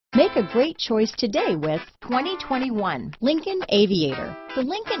Make a great choice today with 2021 Lincoln Aviator. The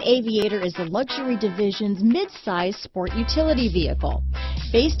Lincoln Aviator is the luxury division's mid-size sport utility vehicle.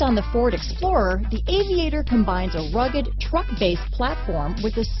 Based on the Ford Explorer, the Aviator combines a rugged truck-based platform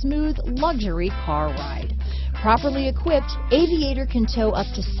with a smooth luxury car ride. Properly equipped, Aviator can tow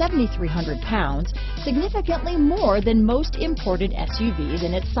up to 7,300 pounds, significantly more than most imported SUVs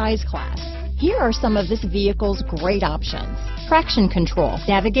in its size class. Here are some of this vehicle's great options: traction control,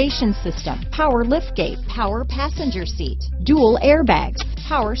 navigation system, power liftgate, power passenger seat, dual airbags,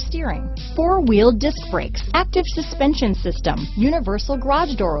 power steering, four-wheel disc brakes, active suspension system, universal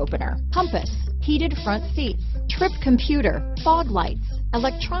garage door opener, compass, heated front seats, trip computer, fog lights,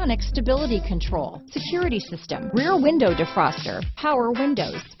 electronic stability control, security system, rear window defroster, power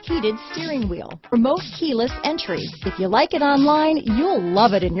windows, heated steering wheel, remote keyless entry. If you like it online, you'll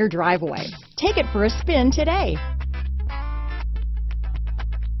love it in your driveway. Take it for a spin today.